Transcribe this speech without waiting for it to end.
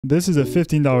This is a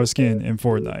 $15 skin in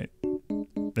Fortnite.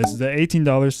 This is an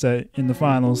 $18 set in the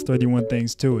finals, 31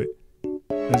 things to it.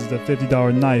 This is a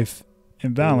 $50 knife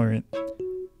in Valorant.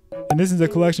 And this is a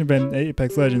collection event in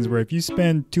Apex Legends where if you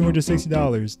spend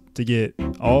 $260 to get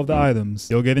all of the items,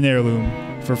 you'll get an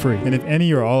heirloom for free. And if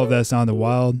any or all of that sounded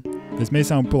wild, this may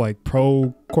sound like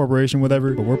pro corporation,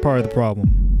 whatever, but we're part of the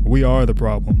problem. We are the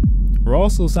problem. We're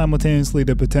also simultaneously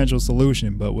the potential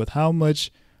solution, but with how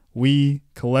much we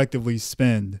collectively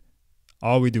spend,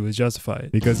 all we do is justify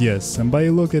it. Because yes, somebody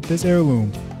looked at this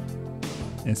heirloom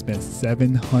and spent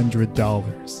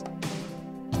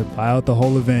 $700 to buy out the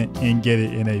whole event and get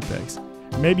it in Apex.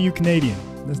 Maybe you Canadian,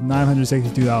 that's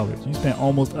 $962. You spent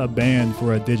almost a band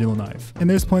for a digital knife. And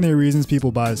there's plenty of reasons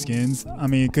people buy skins. I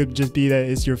mean, it could just be that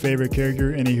it's your favorite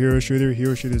character in a hero shooter.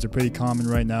 Hero shooters are pretty common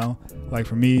right now. Like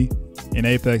for me, in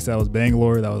Apex, that was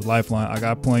Bangalore, that was Lifeline. I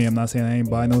got plenty. I'm not saying I ain't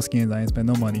buy no skins, I ain't spend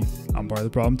no money. I'm part of the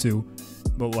problem too.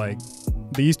 But like,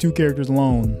 these two characters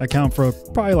alone account for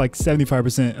probably like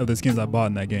 75% of the skins I bought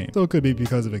in that game. So it could be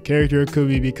because of a character, it could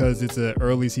be because it's an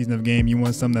early season of game. You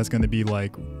want something that's going to be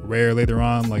like rare later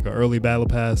on, like an early battle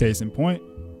pass. Case in point,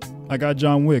 I got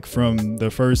John Wick from the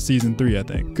first season 3, I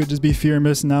think. Could just be fear of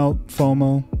missing out,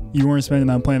 FOMO. You weren't spending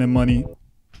on planning money.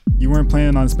 You weren't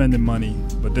planning on spending money,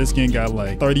 but this skin got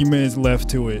like 30 minutes left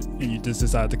to it and you just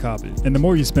decide to cop it. And the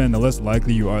more you spend, the less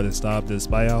likely you are to stop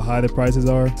despite how high the prices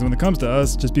are. So when it comes to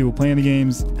us, just people playing the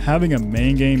games, having a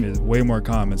main game is way more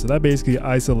common. So that basically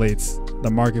isolates the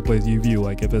marketplace you view.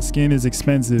 Like if a skin is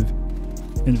expensive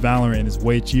in Valorant and it's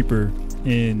way cheaper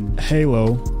in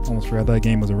Halo, almost forgot that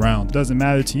game was around. It doesn't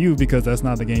matter to you because that's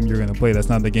not the game you're gonna play. That's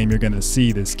not the game you're gonna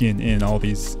see the skin in. All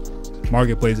these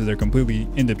marketplaces are completely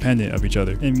independent of each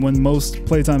other. And when most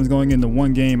playtime is going into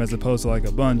one game as opposed to like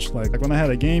a bunch, like when I had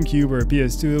a GameCube or a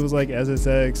PS2, it was like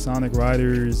SSX, Sonic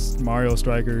Riders, Mario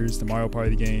Strikers, the Mario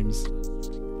Party games.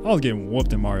 I was getting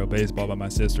whooped in Mario Baseball by my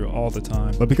sister all the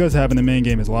time. But because having the main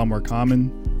game is a lot more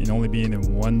common and only being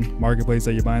in one marketplace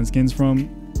that you're buying skins from,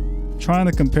 trying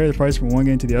to compare the price from one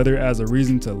game to the other as a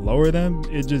reason to lower them,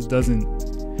 it just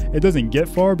doesn't get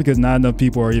far because not enough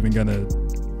people are even gonna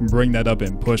bring that up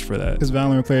and push for that. Because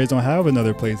Valorant players don't have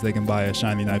another place they can buy a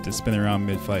shiny knife to spin around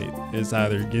mid-fight. It's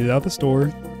either get it out the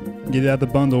store, get it out the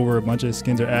bundle where a bunch of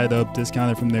skins are added up,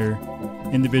 discounted from their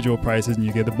individual prices and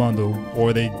you get the bundle,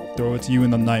 or they throw it to you in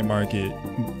the night market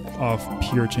off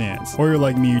pure chance. Or you're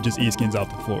like me, you just eat skins off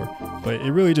the floor. But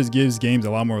it really just gives games a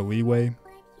lot more leeway.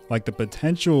 Like the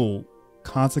potential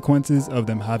consequences of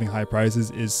them having high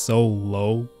prices is so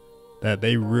low that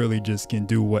they really just can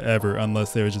do whatever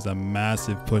unless there's just a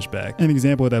massive pushback. An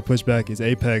example of that pushback is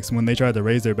Apex. When they tried to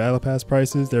raise their battle pass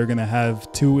prices, they're gonna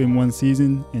have 2 in one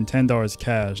season and $10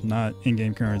 cash, not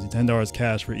in-game currency, $10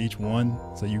 cash for each one.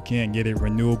 So you can't get it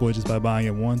renewable just by buying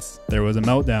it once. There was a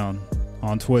meltdown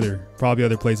on Twitter, probably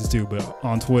other places too, but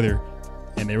on Twitter,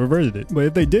 and they reverted it. But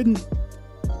if they didn't,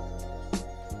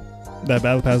 that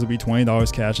battle pass would be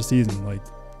 $20 cash a season. Like,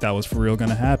 that was for real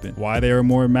gonna happen. Why they were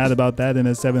more mad about that than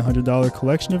a $700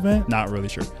 collection event? Not really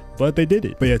sure, but they did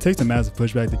it. But yeah, it takes a massive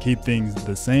pushback to keep things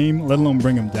the same, let alone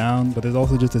bring them down. But there's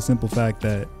also just a simple fact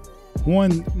that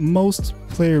one, most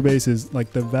player bases,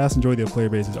 like the vast majority of player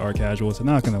bases are casual. So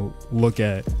they're not gonna look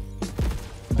at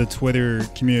the Twitter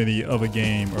community of a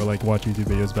game or like watch YouTube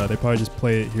videos about it. They probably just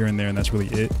play it here and there and that's really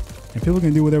it. And people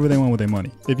can do whatever they want with their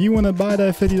money. If you wanna buy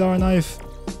that $50 knife,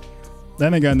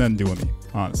 that ain't got nothing to do with me,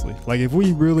 honestly. Like if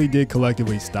we really did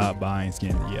collectively stop buying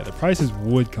skins, yeah, the prices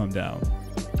would come down.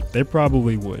 They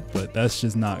probably would, but that's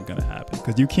just not gonna happen.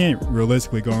 Because you can't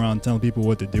realistically go around telling people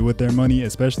what to do with their money,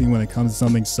 especially when it comes to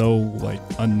something so like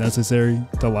unnecessary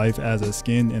to life as a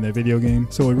skin in a video game.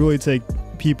 So it really take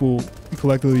people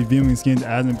collectively viewing skins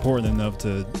as important enough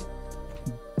to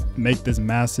make this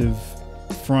massive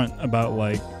front about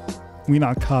like, we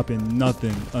not copping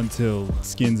nothing until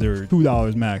skins are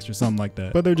 $2 max or something like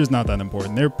that. But they're just not that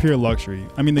important. They're pure luxury.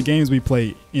 I mean, the games we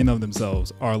play in of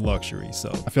themselves are luxury. So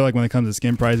I feel like when it comes to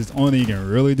skin prices, the only thing you can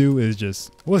really do is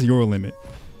just, what's your limit?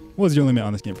 What's your limit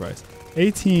on the skin price?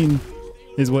 18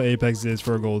 is what Apex is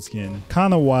for a gold skin.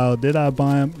 Kind of wild. Did I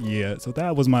buy them? Yeah. So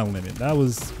that was my limit. That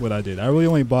was what I did. I really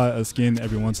only bought a skin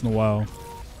every once in a while.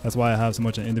 That's why I have so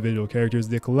much on individual characters.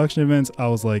 The collection events, I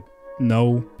was like,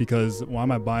 no, because why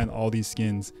am I buying all these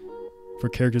skins for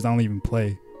characters I don't even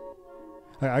play?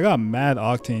 Like, I got mad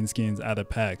Octane skins out of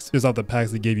packs, just off the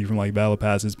packs they gave you from like battle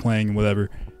passes, playing and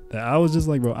whatever, that I was just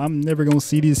like, bro, I'm never gonna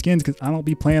see these skins because I don't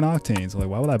be playing Octane. So like,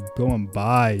 why would I go and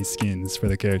buy skins for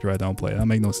the character I don't play? That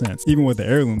make no sense. Even with the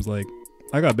heirlooms, like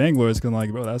I got Bangalore's because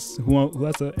like, bro,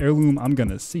 that's an heirloom I'm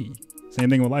gonna see. Same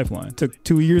thing with Lifeline. Took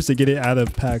 2 years to get it out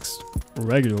of packs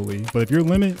regularly, but if your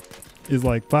limit is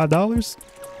like $5,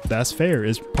 that's fair.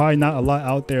 It's probably not a lot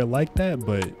out there like that,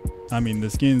 but I mean, the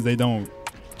skins, they don't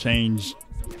change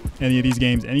any of these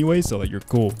games anyway, so like, you're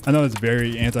cool. I know it's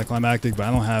very anticlimactic, but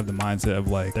I don't have the mindset of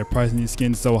like they're pricing these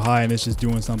skins so high and it's just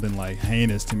doing something like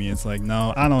heinous to me. It's like,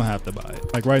 no, I don't have to buy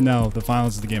it. Like right now, the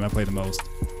finals is the game I play the most,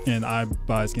 and I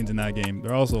buy skins in that game.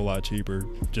 They're also a lot cheaper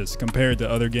just compared to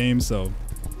other games, so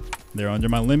they're under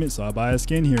my limit, so I buy a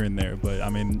skin here and there. But I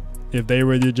mean, if they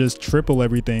were to just triple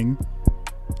everything,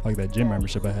 like that gym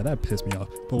membership I had, that pissed me off.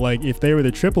 But like, if they were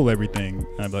to triple everything,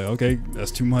 I'd be like, okay,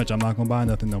 that's too much. I'm not gonna buy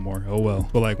nothing no more. Oh well.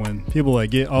 But like, when people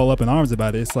like get all up in arms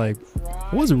about it, it's like,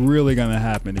 what's really gonna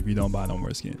happen if you don't buy no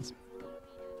more skins?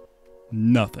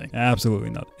 Nothing. Absolutely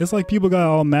nothing. It's like people got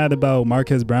all mad about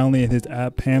Marquez Brownlee and his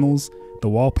app panels, the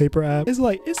wallpaper app. It's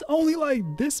like, it's only like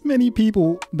this many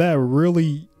people that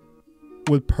really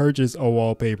would purchase a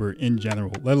wallpaper in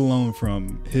general, let alone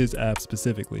from his app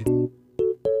specifically.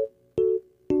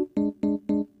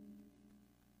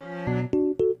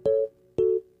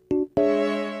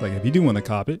 Like, if you do want to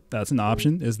cop it, that's an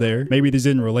option. It's there. Maybe this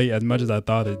didn't relate as much as I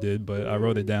thought it did, but I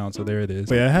wrote it down, so there it is.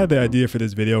 But yeah, I had the idea for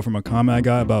this video from a comment I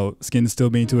got about skins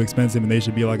still being too expensive and they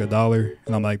should be like $1.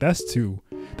 And I'm like, that's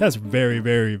very,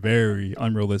 very, very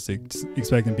unrealistic,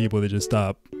 expecting people to just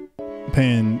stop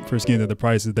paying for skins at the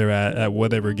prices they're at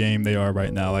whatever game they are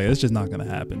right now. Like, it's just not gonna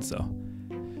happen. So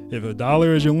if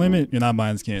 $1 is your limit, you're not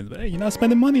buying skins. But hey, you're not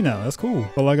spending money now. That's cool.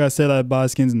 But like I said, I buy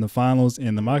skins in the finals,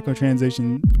 and the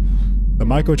microtransaction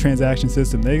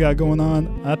system they got going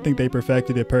on, I think they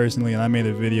perfected it personally, and I made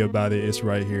a video about it. It's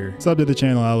right here. Sub to the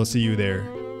channel. I will see you there.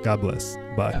 God bless.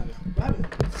 Bye.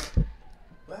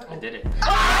 I did it.